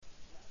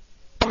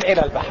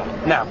إلى البحر.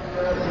 نعم.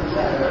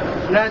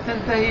 لا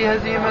تنتهي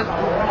هزيمة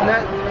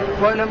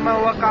ولما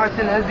وقعت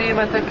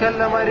الهزيمة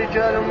تكلم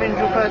رجال من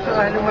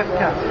جفاة أهل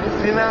مكة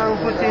بما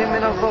أنفسهم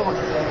من الضغط،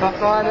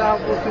 فقال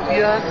أبو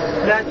سفيان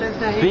لا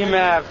تنتهي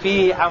بما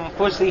في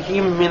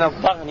أنفسهم من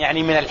الضغط،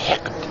 يعني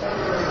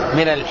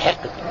من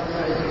الحقد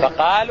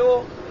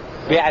فقالوا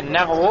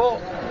بأنه،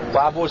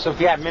 وأبو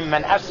سفيان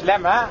ممن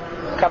أسلم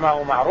كما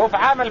هو معروف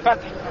عام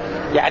الفتح،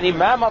 يعني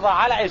ما مضى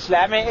على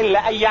إسلامه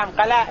إلا أيام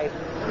قلائل،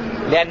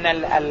 لأن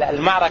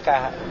المعركة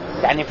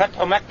يعني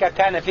فتح مكة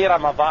كان في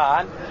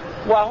رمضان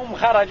وهم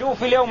خرجوا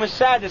في اليوم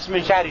 6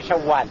 من شهر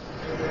شوال،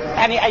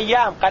 يعني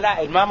أيام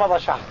قلائل ما مضى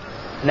شهر.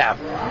 نعم.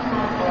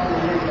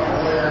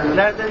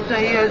 لا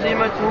تنتهي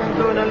هزيمتهم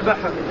دون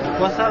البحر.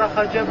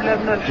 وصرخ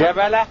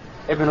جبلة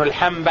ابن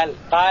الحنبل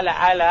قال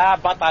ألا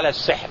بطل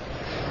السحر،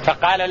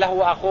 فقال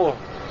له أخوه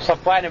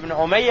صفوان بن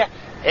أمية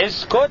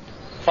اسكت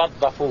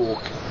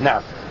فضفوك.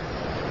 نعم.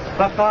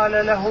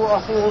 فقال له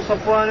أخوه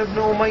صفوان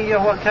بن أمية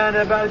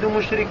وكان بعد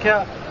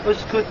مشركا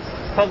اسكت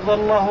فض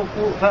الله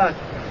فاك،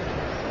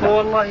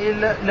 فوالله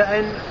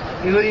لأن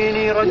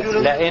يريني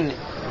رجل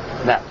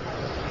نعم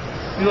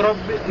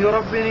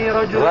يربني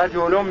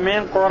رجل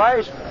من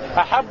قريش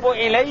أحب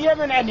إلي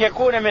من أن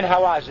يكون من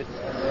هوازن.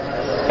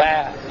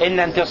 فإن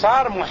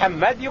انتصار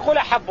محمد يقول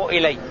أحب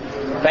إلي،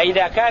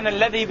 فإذا كان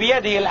الذي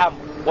بيده الأمر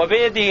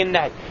وبيده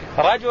النهي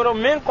رجل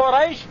من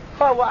قريش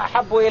فهو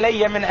أحب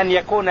إلي من أن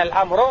يكون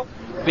الأمر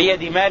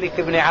بيد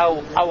مالك بن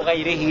عوف أو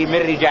غيره من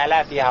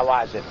رجالات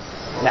هوازن.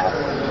 نعم.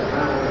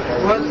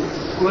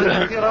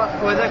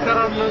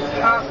 وذكر ابن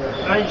إسحاق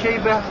عن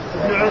شيبة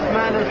بن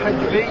عثمان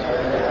الحجبي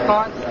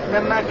قال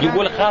لما كان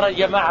يقول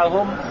خرج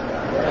معهم،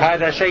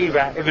 هذا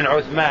شيبة بن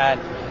عثمان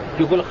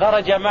يقول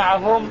خرج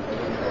معهم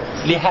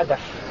لهدف،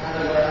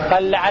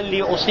 قال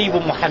لعلي أصيب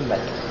محمد،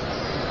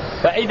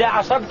 فإذا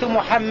أصبت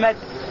محمد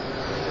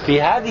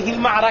في هذه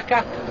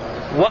المعركة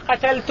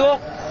وقتلته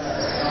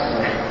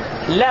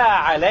لا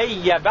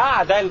علي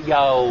بعد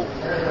اليوم،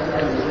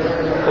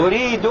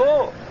 أريد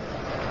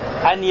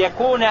أن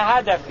يكون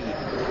هدفي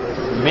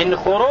من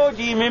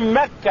خروجي من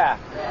مكة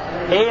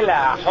إلى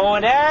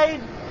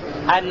حنين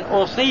أن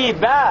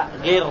أصيب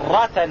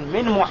غرة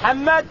من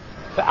محمد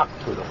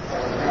فأقتله،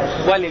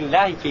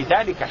 ولله في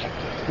ذلك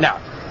حكمة. نعم.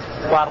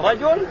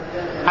 والرجل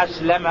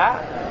أسلم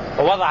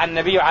ووضع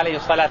النبي عليه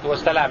الصلاة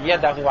والسلام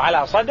يده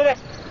على صدره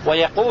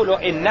ويقول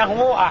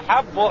إنه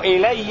أحب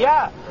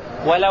إلي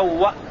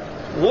ولو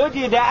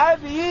وجد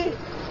أبي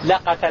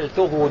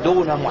لقتلته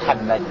دون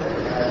محمد،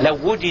 لو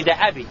وجد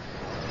أبي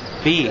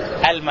في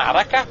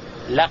المعركة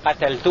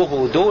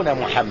لقتلته دون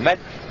محمد،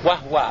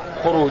 وهو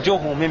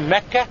خروجه من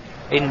مكة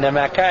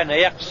إنما كان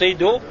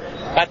يقصد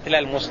قتل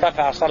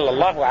المصطفى صلى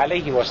الله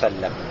عليه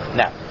وسلم.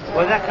 نعم.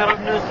 وذكر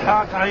ابن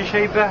إسحاق عن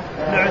شيبة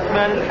بن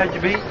عثمان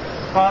الحجبي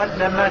قال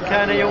لما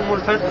كان يوم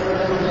الفتح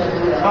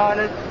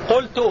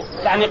قلت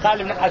يعني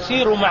قال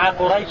أسير مع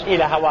قريش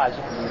إلى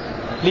هوازن.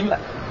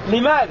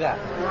 لماذا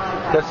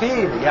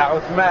تسير يا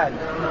عثمان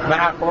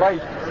مع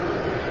قريش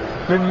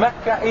من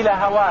مكة إلى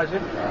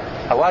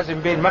هوازن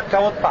بين مكة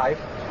والطائف؟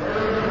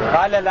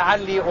 قال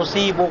لعلي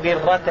أصيب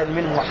غرة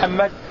من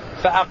محمد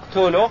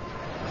فأقتله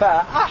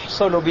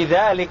فأحصل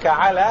بذلك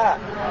على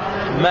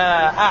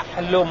ما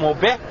أحلم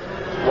به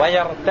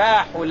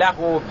ويرتاح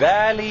له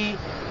بالي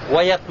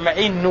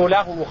ويطمئن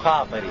له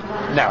خاطري.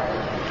 نعم.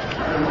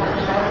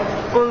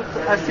 قلت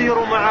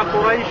أسير مع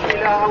قريش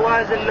إلى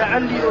هوازن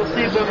لعلي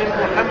أصيب من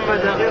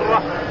محمد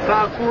غرة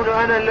فأكون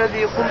أنا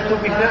الذي قمت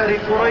بثأر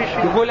قريش.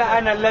 يقول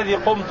أنا الذي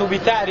قمت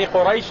بثأر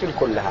قريش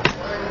كلها.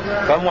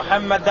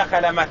 فمحمد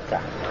دخل مكة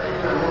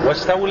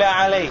واستولى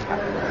عليها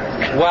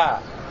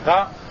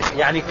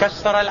يعني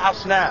كسر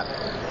الأصنام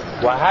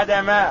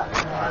وهدم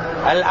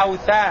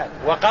الأوثان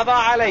وقضى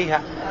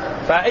عليها،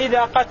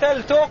 فإذا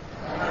قتلته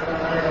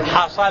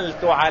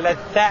حصلت على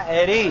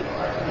الثأر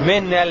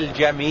من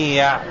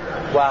الجميع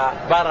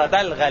وبرد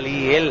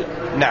الغليل.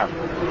 نعم.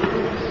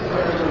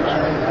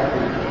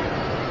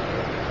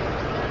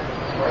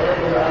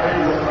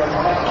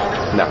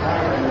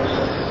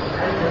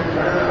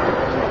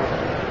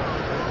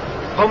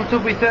 قمت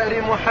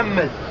بثأر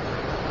محمد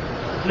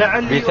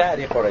لعلي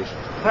بثأر قريش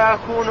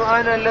فأكون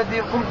أنا الذي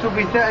قمت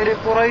بثأر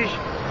قريش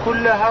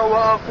كلها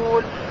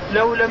وأقول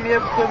لو لم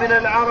يبق من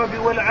العرب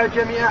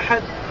والعجم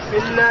أحد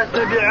إلا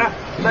تبعه.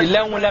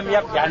 لو لم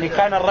يبق يعني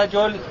كان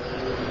الرجل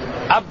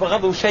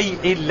أبغض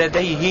شيء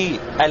لديه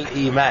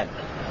الإيمان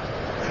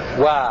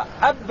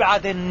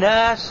وأبعد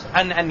الناس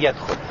عن أن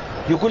يدخل.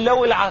 يقول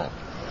لو العرب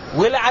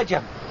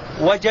والعجم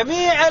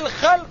وجميع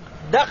الخلق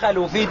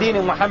دخلوا في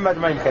دين محمد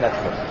ما يمكن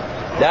أدخل،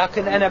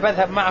 لكن أنا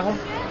بذهب معهم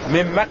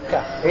من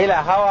مكة إلى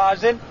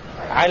هوازن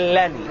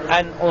علني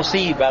أن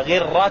أصيب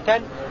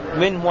غرة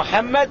من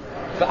محمد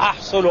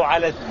فأحصل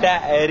على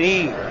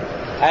الثأر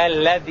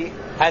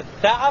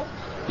الثأر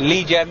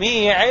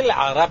لجميع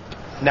العرب.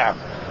 نعم.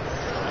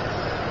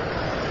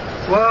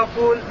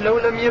 وأقول لو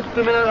لم يبق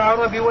من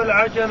العرب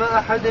والعجم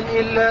أحد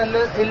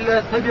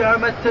إلا تبع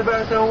ما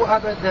اتبعته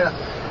أبدا.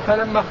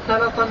 فلما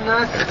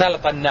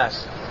اختلط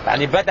الناس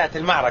يعني بدأت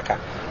المعركة،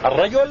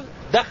 الرجل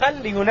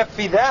دخل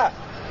لينفذ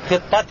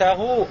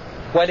خطته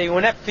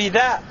ولينفذ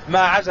ما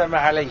عزم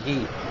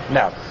عليه.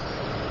 نعم.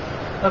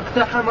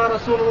 اقتحم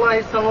رسول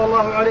الله صلى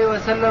الله عليه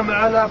وسلم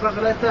على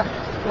بغلته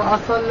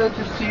وأصلت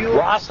السيوف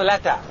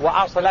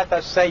وأصلت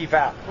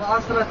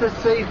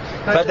السيف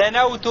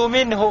فدنوت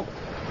منه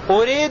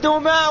أريد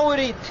ما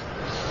أريد.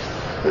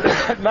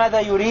 ماذا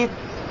يريد؟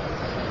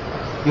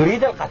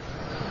 يريد القتل.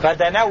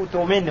 فدنوت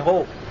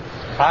منه،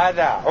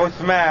 هذا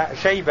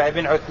شيبة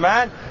بن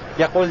عثمان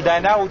يقول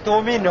دنوت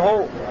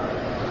منه،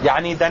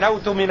 يعني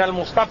دنوت من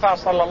المصطفى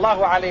صلى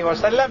الله عليه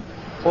وسلم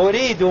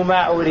أريد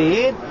ما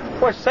أريد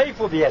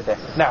والسيف بيده.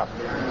 نعم.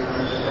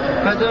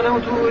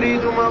 فدنوت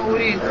أريد ما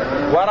أريد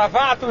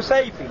ورفعت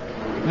سيفي.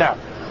 نعم.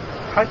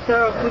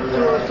 حتى كنت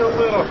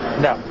أسوره.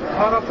 نعم.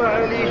 فرفع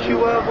لي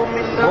شواب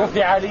من نار.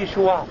 رفع لي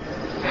شواب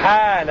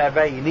حال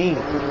بيني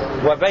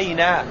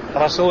وبين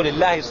رسول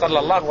الله صلى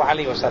الله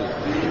عليه وسلم،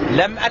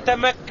 لم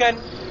أتمكن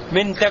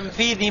من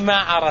تنفيذ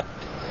ما أردت،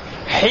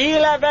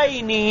 حيل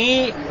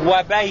بيني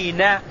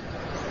وبين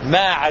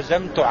ما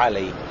عزمت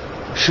عليه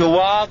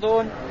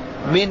شواظ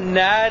من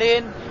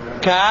نار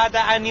كاد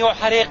أن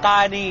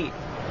يحرقني.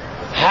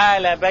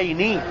 حال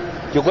بيني،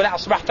 يقول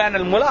أصبحت أنا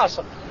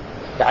الملاصق،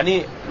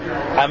 يعني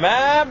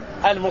أمام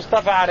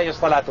المصطفى عليه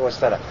الصلاة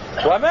والسلام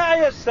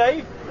ومعي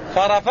السيف،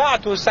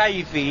 فرفعت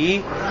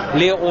سيفي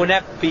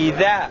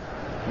لأنفذ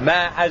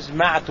ما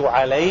أزمعت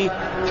عليه،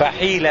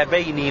 فحيل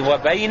بيني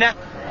وبينه،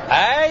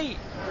 أي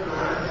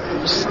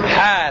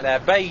حال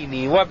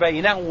بيني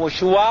وبينه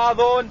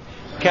شواظ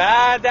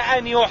كاد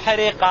أن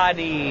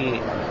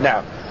يحرقني.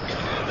 نعم.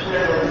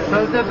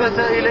 فالتفت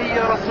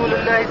إلي رسول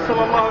الله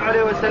صلى الله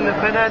عليه وسلم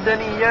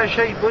فنادني يا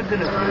شيب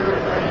ادنو،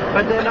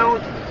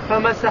 فدنوت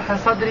فمسح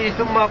صدري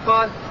ثم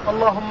قال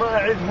اللهم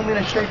أعذه من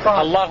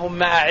الشيطان.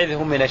 اللهم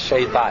أعذه من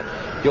الشيطان.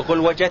 يقول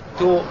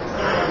وجدت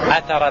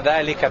أثر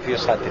ذلك في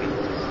صدري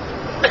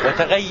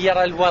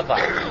وتغير الوضع،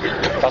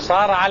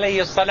 فصار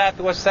عليه الصلاة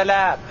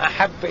والسلام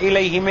أحب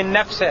إليه من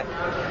نفسه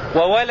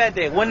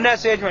وولده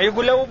والناس يجمع.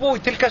 يقول له أبوي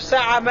تلك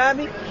الساعة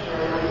أمامي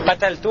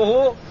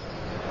قتلته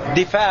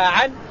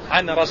دفاعا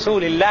عن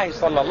رسول الله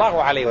صلى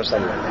الله عليه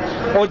وسلم.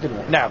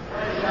 أدنو. نعم.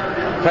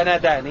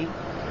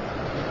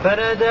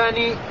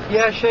 فناداني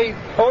يا شيب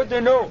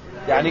أدنو،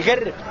 يعني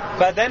قرب.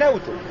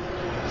 فدنوت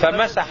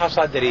فمسح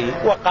صدري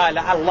وقال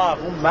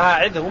اللهم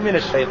أعذه من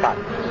الشيطان.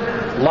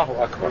 الله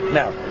أكبر.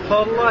 نعم.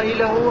 فالله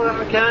له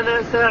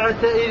كان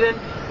ساعة إذن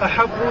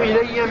أحب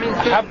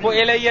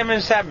إلي من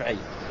سمعي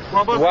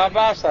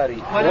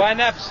وبصري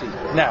ونفسي.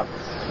 نعم.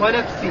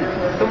 ونفسي.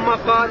 ثم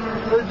قال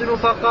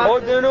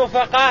أدن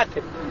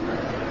فقاتل.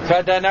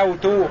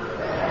 فدنوت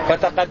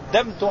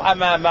فتقدمت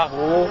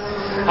أمامه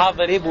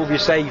أضرب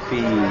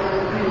بسيفي.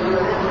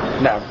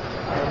 نعم.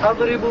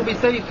 أضرب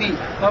بسيفي،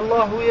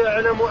 الله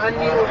يعلم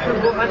أني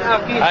أحب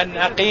أن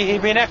أقيه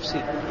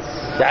بنفسي،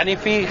 يعني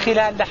في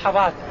خلال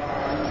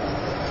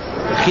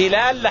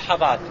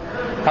لحظات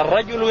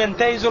الرجل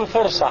ينتهز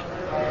الفرصة،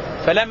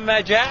 فلما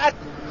جاءت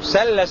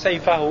سل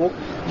سيفه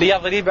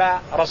ليضرب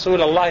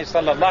رسول الله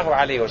صلى الله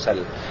عليه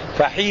وسلم،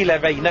 فحيل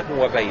بينه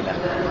وبينه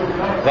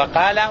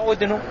وقال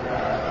أدنو،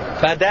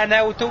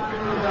 فدنوت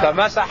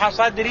فمسح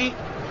صدري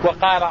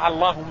وقال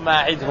اللهم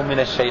أعذه من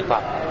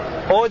الشيطان.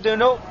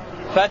 أدنو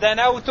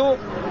فدنوت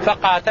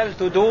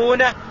فقاتلت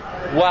دونه،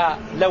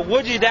 ولو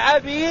وجد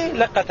أبي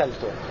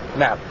لقتلته.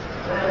 نعم.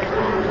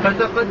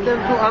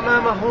 فتقدمت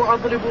أمامه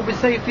أضرب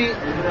بسيفي،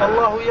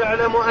 الله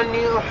يعلم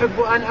أني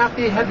أحب أن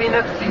أقيه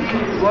بنفسي،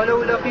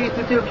 ولو لقيت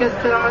تلك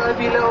الساعة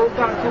أبي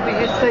لأوقعت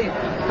به السيف،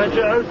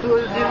 فجعلت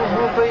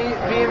ألزمه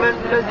في من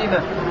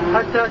لزمه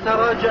حتى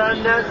تراجع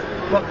الناس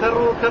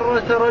وكروا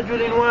كرة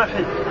رجل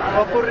واحد،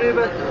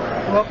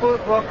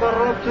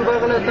 وقربت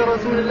بغلة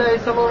رسول الله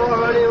صلى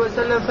الله عليه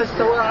وسلم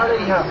فاستوى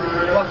عليها،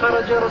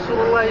 وخرج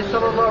رسول الله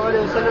صلى الله عليه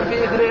وسلم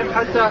في إثرهم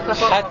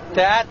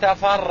حتى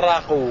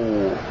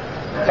تفرقوا،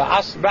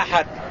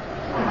 فأصبحت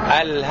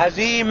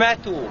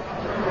الهزيمة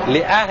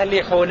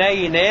لأهل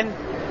حنين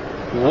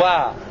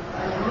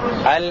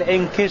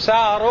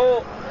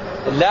والانكسار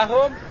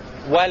لهم،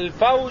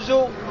 والفوز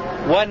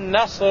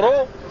والنصر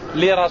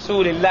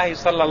لرسول الله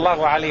صلى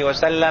الله عليه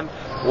وسلم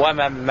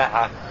ومن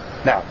معه.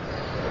 نعم.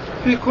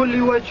 في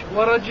كل وجه.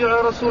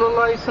 ورجع رسول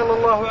الله صلى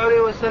الله عليه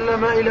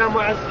وسلم إلى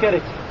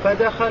معسكره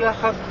فدخل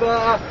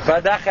خباء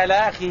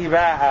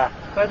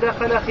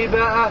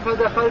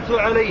فدخلت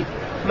عليه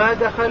ما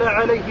دخل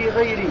عليه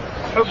غيري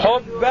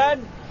حبا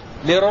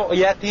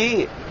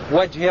لرؤية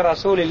وجه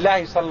رسول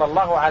الله صلى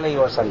الله عليه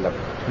وسلم.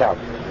 نعم.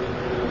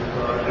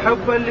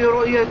 حبا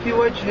لرؤية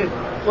وجهه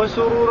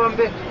وسرورا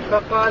به،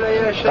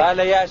 فقال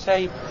يا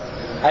شيب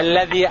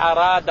الذي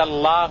أراد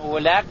الله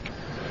لك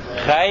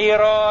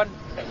خير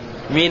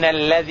من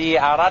الذي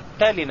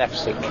أردت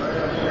لنفسك.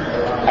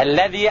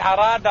 الذي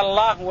أراد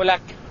الله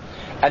لك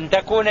أن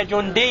تكون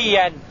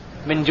جنديا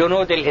من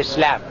جنود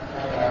الإسلام،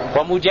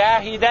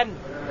 ومجاهدا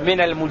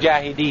من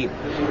المجاهدين،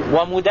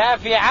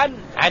 ومدافعا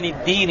عن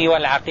الدين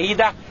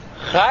والعقيدة،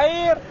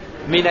 خير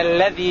من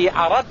الذي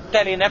أردت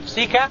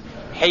لنفسك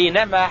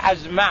حينما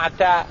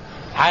أزمعت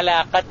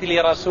على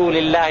قتل رسول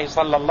الله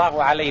صلى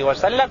الله عليه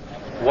وسلم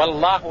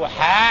والله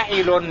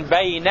حائل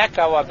بينك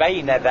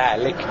وبين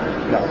ذلك.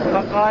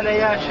 فقال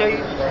يا شيخ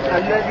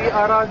الذي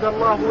أراد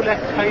الله لك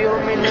خير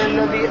من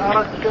الذي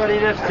أردت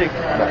لنفسك.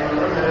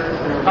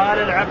 قال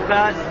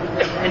العباس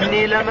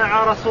إني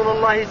لمع رسول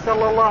الله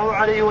صلى الله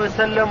عليه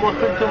وسلم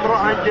وكنت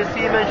امرأ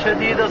جسيما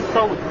شديد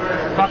الصوت.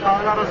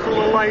 فقال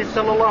رسول الله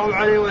صلى الله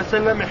عليه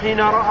وسلم حين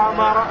رأى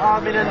ما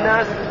رأى من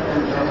الناس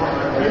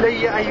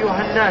إلي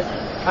أيها الناس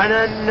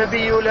أنا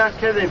النبي لا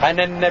كذب.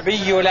 أنا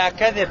النبي لا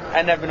كذب،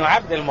 أنا ابن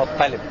عبد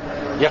المطلب،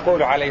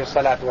 يقول عليه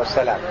الصلاة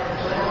والسلام.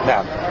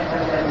 نعم.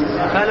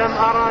 فلم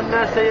أرى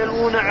الناس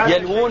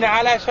يلوون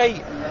على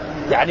شيء،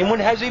 يعني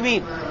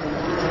منهزمين،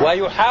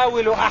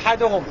 ويحاول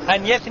أحدهم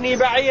أن يثني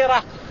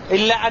بعيره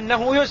إلا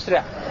أنه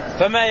يسرع،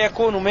 فما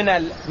يكون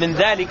من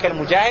ذلك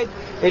المجاهد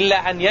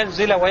إلا أن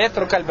ينزل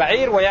ويترك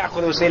البعير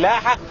ويأخذ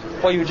سلاحه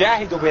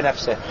ويجاهد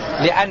بنفسه،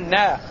 لأن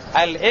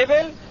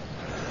الإبل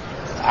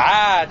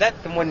عادت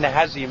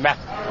منهزمة.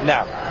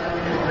 نعم.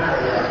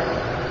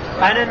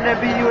 أنا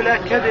النبي لا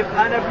كذب،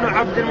 أنا ابن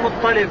عبد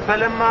المطلب.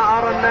 فلم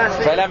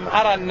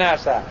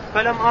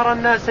أرى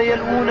الناس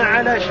يلوون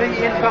على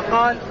شيء.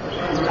 فقال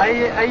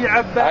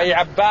أي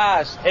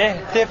عباس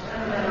اهتف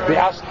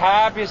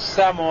بأصحاب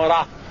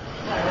السمرة،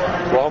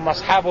 وهم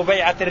أصحاب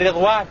بيعة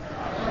الرضوان.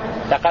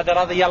 لقد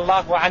رضي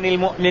الله عن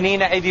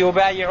المؤمنين إذ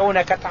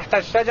يبايعونك تحت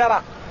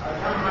الشجرة.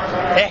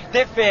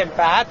 اهتف بهم،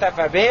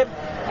 فهتف بهم.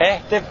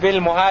 اهتف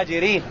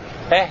بالمهاجرين،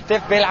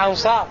 اهتف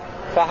بالأنصار،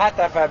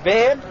 فهتف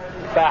بهم،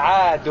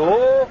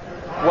 فعادوا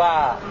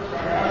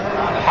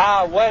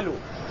وحاولوا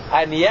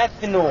أن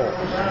يثنوا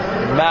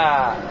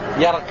ما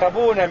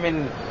يركبون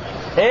من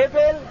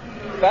إبل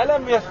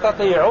فلم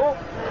يستطيعوا،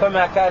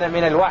 فما كان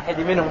من الواحد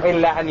منهم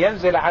إلا أن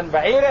ينزل عن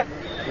بعيره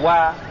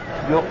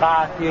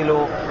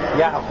ويقاتل،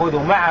 يأخذ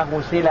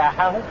معه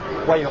سلاحه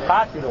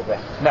ويقاتل به.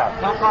 نعم.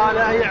 فقال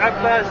أي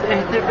عباس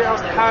اهتف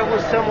بأصحاب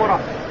السمرة.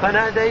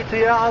 فناديت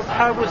يا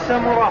أصحاب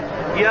السمرة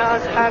يا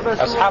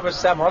أصحاب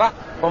السمرة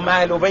هم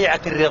أهل بيعة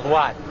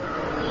الرضوان،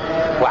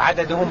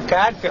 وعددهم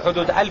كان في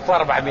حدود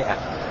 1400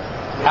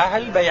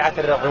 أهل بيعة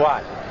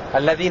الرضوان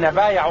الذين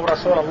بايعوا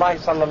رسول الله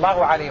صلى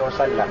الله عليه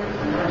وسلم.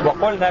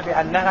 وقلنا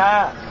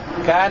بأنها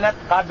كانت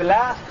قبل،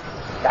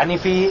 يعني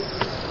في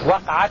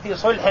وقعة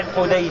صلح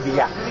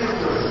الحديبية،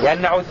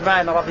 لأن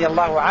عثمان رضي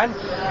الله عنه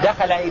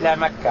دخل إلى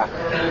مكة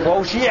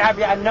وأشيع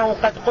بأنه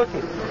قد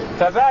قتل،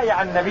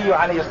 فبايع النبي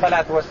عليه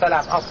الصلاة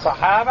والسلام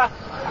الصحابة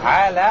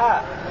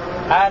على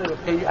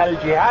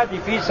الجهاد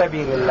في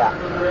سبيل الله،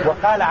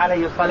 وقال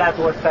عليه الصلاة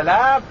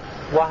والسلام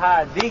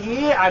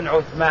وهذه عن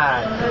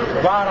عثمان،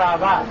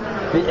 ضرب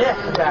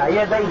بإحدى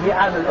يديه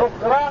على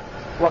الأخرى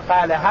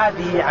وقال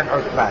هذه عن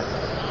عثمان.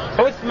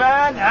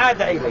 عثمان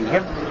عاد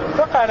إليهم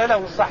فقال له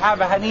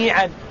الصحابة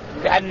هنيئا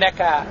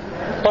بأنك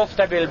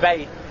طفت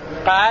بالبيت.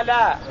 قال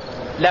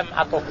لم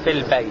أطف في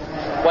البيت،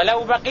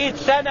 ولو بقيت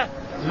سنة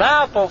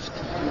ما طفت،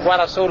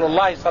 ورسول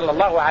الله صلى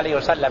الله عليه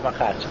وسلم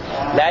خارج،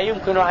 لا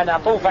يمكن أن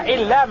أطوف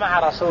إلا مع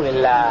رسول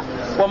الله.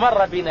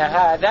 ومر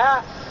بنا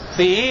هذا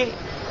في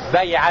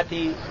بيعة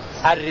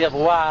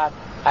الرضوان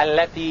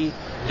التي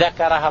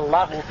ذكرها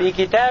الله في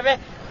كتابه: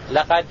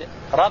 لقد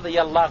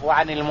رضي الله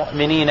عن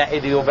المؤمنين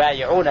إذ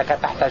يبايعونك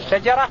تحت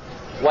الشجرة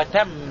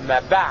وتم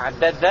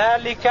بعد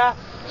ذلك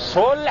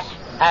صلح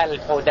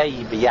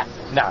الحديبية.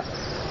 نعم.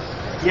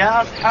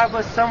 يا أصحاب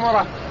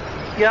السمرة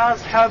يا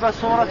أصحاب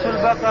سورة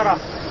البقرة،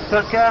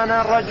 فكان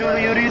الرجل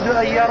يريد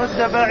أن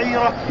يرد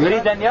بعيره،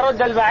 يريد أن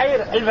يرد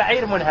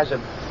البعير منهزم،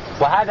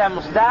 وهذا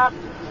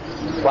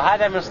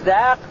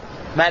مصداق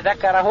ما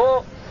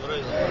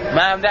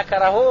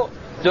ذكره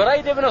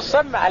دريد بن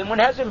الصمة.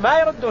 المنهزم ما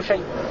يرد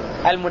شيء،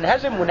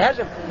 المنهزم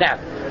منهزم. نعم.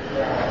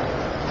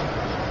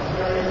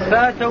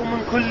 فاتوا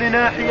من كل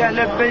ناحية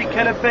لبيك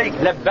لبيك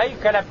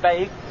لبيك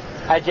لبيك،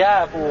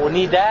 أجابوا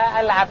نداء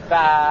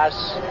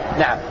العباس.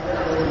 نعم.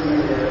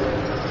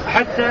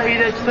 حتى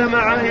إذا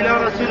اجتمع إلى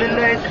رسول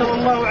الله صلى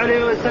الله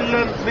عليه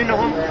وسلم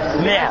منهم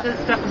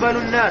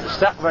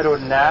استقبلوا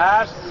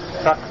الناس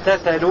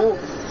فاقتتلوا،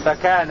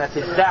 فكانت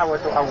الدعوة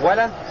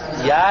أولا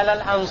يا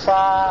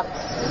للأنصار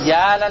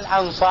يا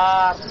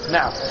للأنصار.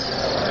 نعم.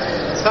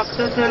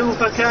 فاقتتلوا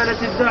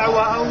فكانت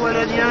الدعوة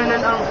أولا يا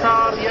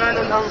للأنصار يا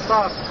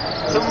للأنصار،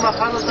 ثم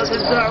خلصت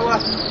الدعوة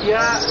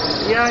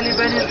يا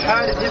لبني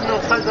الحارث بن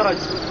الخزرج،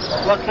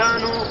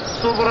 وكانوا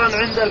صبرا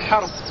عند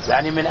الحرب،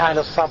 يعني من أهل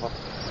الصبر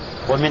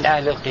ومن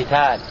أهل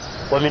القتال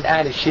ومن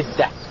أهل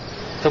الشدة.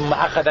 ثم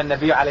أخذ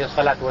النبي عليه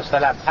الصلاة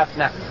والسلام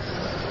حفنة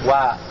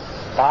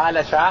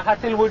وقال شاهت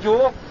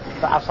الوجوه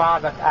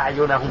فأصابت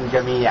أعينهم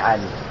جميعا،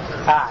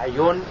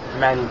 أعين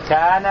من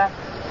كان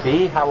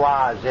في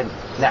هوازن.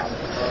 نعم.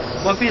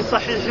 وفي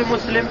صحيح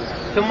مسلم: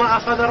 ثم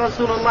أخذ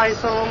رسول الله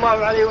صلى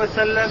الله عليه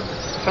وسلم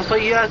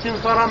حصيات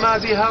فرمى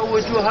بها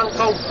وجوه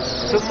القوم،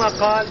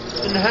 ثم قال: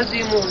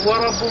 انهزموا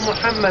ورب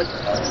محمد،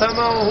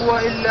 فما هو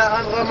إلا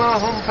أن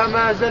رماهم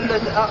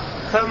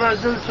فما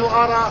زلت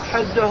أرى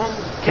حدهم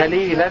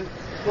كليلا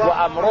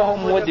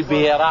وأمرهم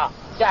مدبيرا،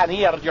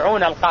 يعني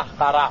يرجعون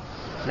القهقرة.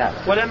 نعم.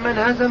 ولما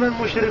انهزم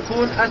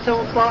المشركون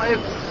أتوا الطائف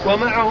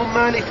ومعهم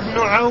مالك بن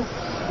عوف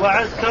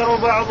وعسكروا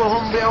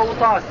بعضهم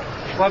بأوطاس،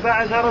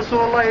 وبعث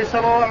رسول الله صلى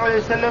الله عليه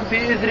وسلم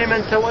في إثر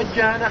من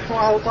توجه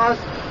نحو أوطاس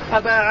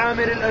أبا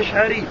عامر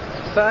الأشعري،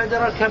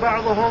 فأدرك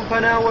بعضهم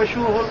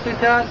فناوشوه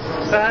القتال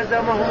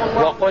فهزمهم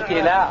الله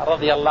وقتل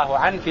رضي الله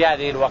عنه في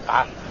هذه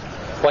الوقعة،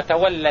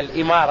 وتولى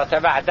الإمارة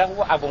بعده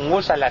أبو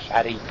موسى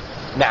الأشعري.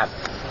 نعم.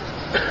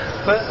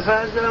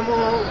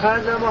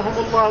 فهزمهم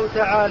الله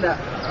تعالى،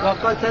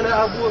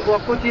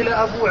 وقتل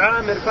أبو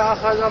عامر،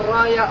 فأخذ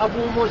الراية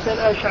أبو موسى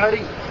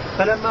الأشعري.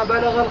 فلما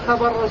بلغ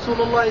الخبر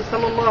رسول الله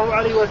صلى الله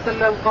عليه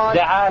وسلم قال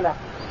تعالى،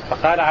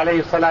 فقال عليه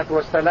الصلاة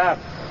والسلام: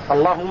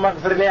 اللهم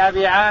اغفر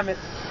لأبي عامر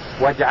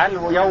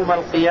واجعله يوم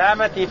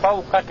القيامة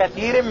فوق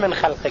كثير من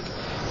خلقك،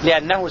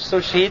 لأنه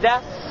استشهد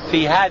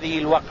في هذه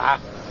الوقعة،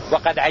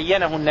 وقد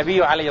عينه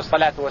النبي عليه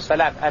الصلاة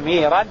والسلام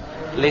أميرا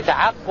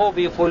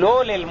لتعقب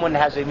فلول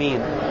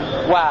المنهزمين،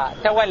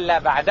 وتولى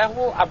بعده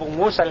أبو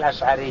موسى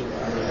الأشعري.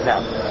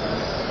 نعم.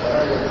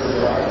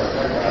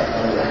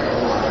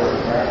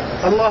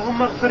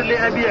 اللهم اغفر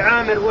لأبي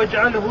عامر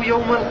واجعله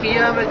يوم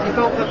القيامة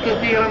فوق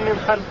كثيرا من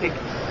خلقك.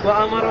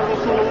 وأمر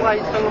رسول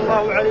الله صلى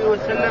الله عليه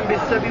وسلم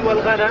بالسبي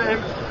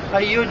والغنائم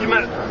أن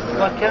يجمع،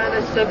 وكان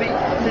السبي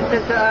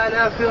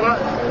 6000 رأس.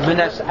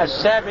 من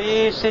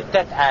السبي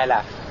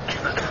 6000،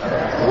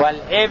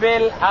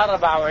 والإبل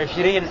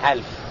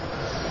 24,000،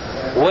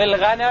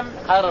 والغنم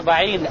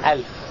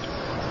 40,000،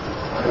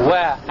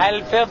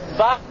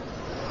 والفضة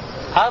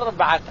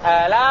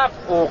 4,000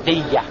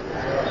 أوقية.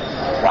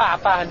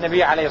 وأعطاها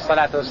النبي عليه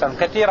الصلاة والسلام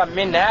كثيرا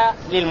منها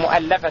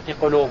للمؤلفة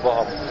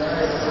قلوبهم.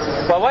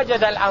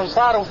 ووجد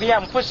الأنصار في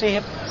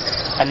أنفسهم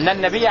أن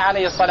النبي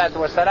عليه الصلاة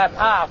والسلام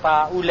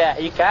أعطى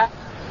أولئك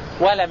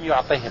ولم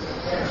يعطهم،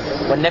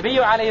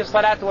 والنبي عليه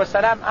الصلاة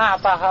والسلام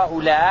أعطى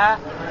هؤلاء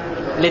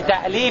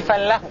لتأليفا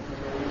لهم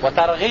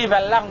وترغيبا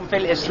لهم في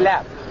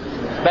الإسلام،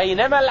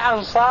 بينما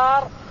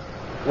الأنصار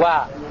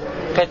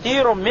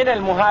وكثير من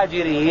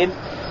المهاجرين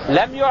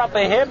لم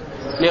يعطهم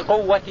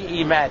لقوة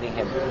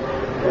إيمانهم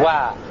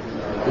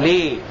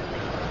ولما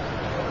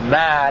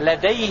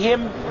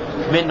لديهم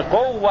من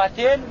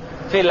قوة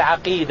في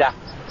العقيدة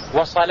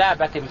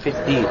وصلابة في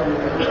الدين.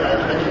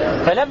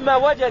 فلما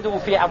وجدوا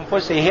في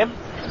أنفسهم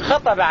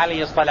خطب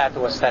عليه الصلاة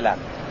والسلام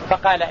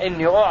فقال: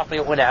 إني أعطي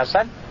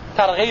أناسا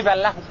ترغيبا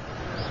لهم،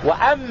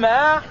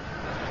 وأما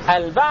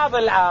البعض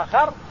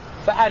الآخر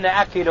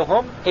فأنا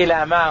أكلهم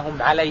إلى ما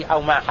هم عليه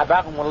أو ما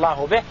حباهم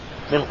الله به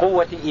من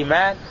قوة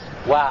إيمان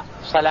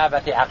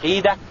وصلابة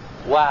عقيدة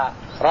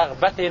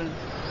ورغبة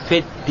في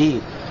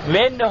الدين.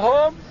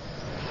 منهم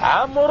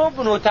عمرو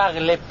بن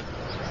تغلب.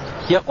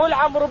 يقول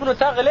عمرو بن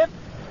تغلب: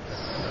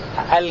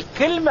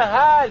 الكلمة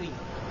هذه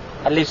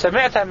اللي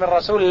سمعتها من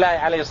رسول الله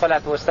عليه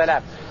الصلاة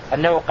والسلام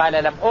أنه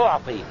قال: لم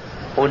أعطي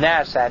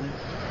أناسا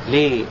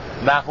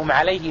لما هم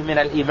عليه من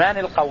الإيمان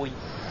القوي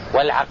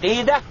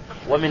والعقيدة،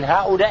 ومن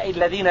هؤلاء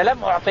الذين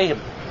لم أعطهم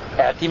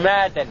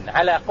اعتمادا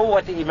على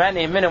قوة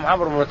إيمانهم منهم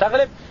عمرو بن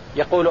تغلب،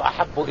 يقول: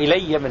 أحب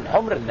إلي من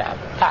حمر النعم.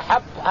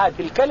 أحب، هذه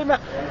الكلمة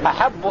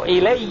أحب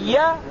إلي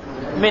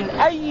من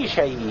أي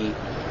شيء.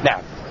 نعم.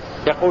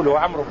 يقول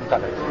عمرو بن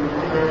تغلب.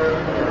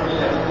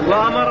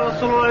 وأمر رسول الله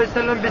صلى الله عليه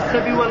وسلم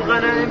بالسبي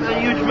والغنائم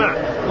أن يجمع،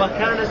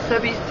 وكان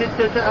السبي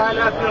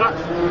 6000 رأس،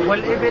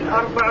 والإبل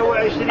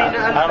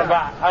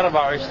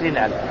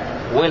 24,000،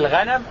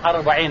 والغنم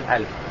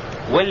 40,000،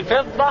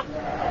 والفضة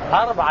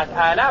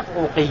 4,000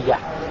 أوقية.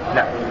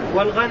 نعم.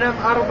 والغنم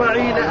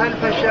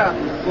 40,000 شاة،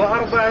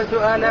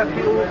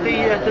 و4,000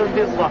 أوقية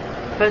فضة.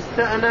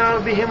 فاستأنى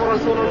بهم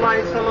رسول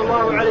الله صلى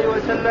الله عليه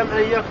وسلم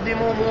أن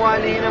يخدموا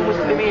موالين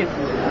مسلمين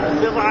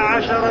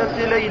 10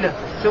 ليلة،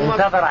 ثم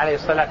انتظر عليه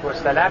الصلاة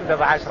والسلام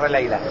 10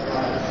 ليلة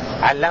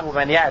عله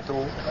من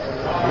يأتوا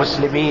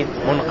مسلمين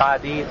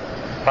منقادين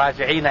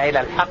راجعين إلى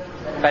الحق.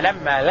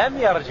 فلما لم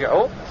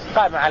يرجعوا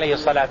قام عليه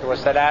الصلاة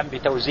والسلام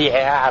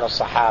بتوزيعها على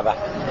الصحابة،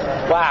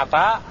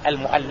 وأعطى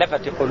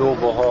المؤلفة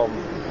قلوبهم،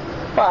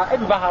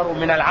 فانبهروا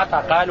من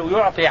العطاء، قالوا: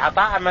 يعطي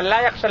عطاء من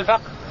لا يخشى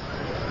الفقر.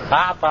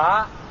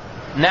 أعطى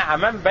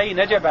نعما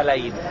بين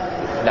جبلين.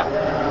 نعم.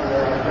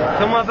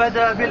 ثم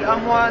بدأ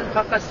بالأموال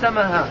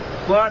فقسمها،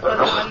 وأعطى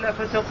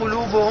المؤلفة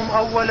قلوبهم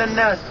أول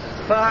الناس،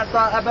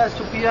 فأعطى أبا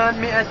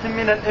سفيان 100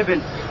 من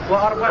الإبل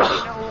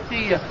و40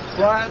 أوقية،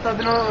 وأعطى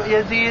ابن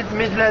يزيد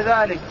مثل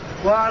ذلك،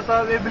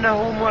 وأعطى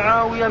ابنه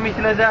معاوية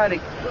مثل ذلك،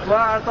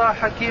 وأعطى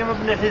حكيم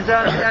بن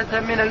حزام 100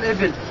 من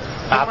الإبل.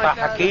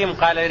 أعطى حكيم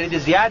قال يريد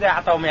زيادة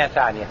أعطاه 100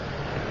 ثانية،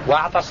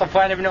 وأعطى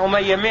صفوان بن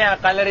أمية 100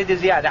 قال يريد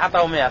زيادة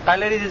أعطاه 100،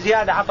 قال يريد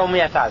زيادة أعطاه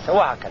 100 ثالثة،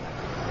 وهكذا.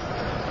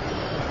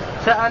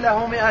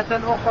 سأله 100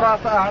 أخرى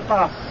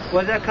فأعطاه.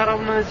 وذكر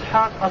ابن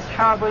إسحاق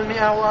أصحاب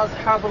 100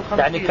 وأصحاب 50،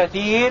 يعني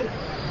كثير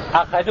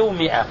أخذوا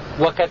 100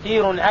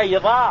 وكثير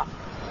أيضا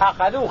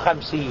أخذوا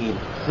 50.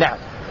 نعم.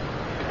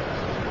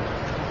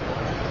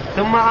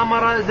 ثم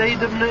أمر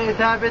زيد بن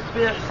ثابت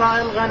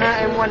بإحصاء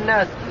الغنائم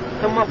والناس،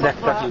 ثم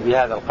نكتفي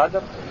بهذا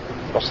القدر،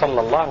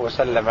 وصلى الله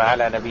وسلم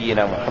على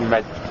نبينا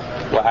محمد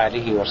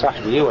وآله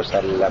وصحبه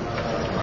وسلم.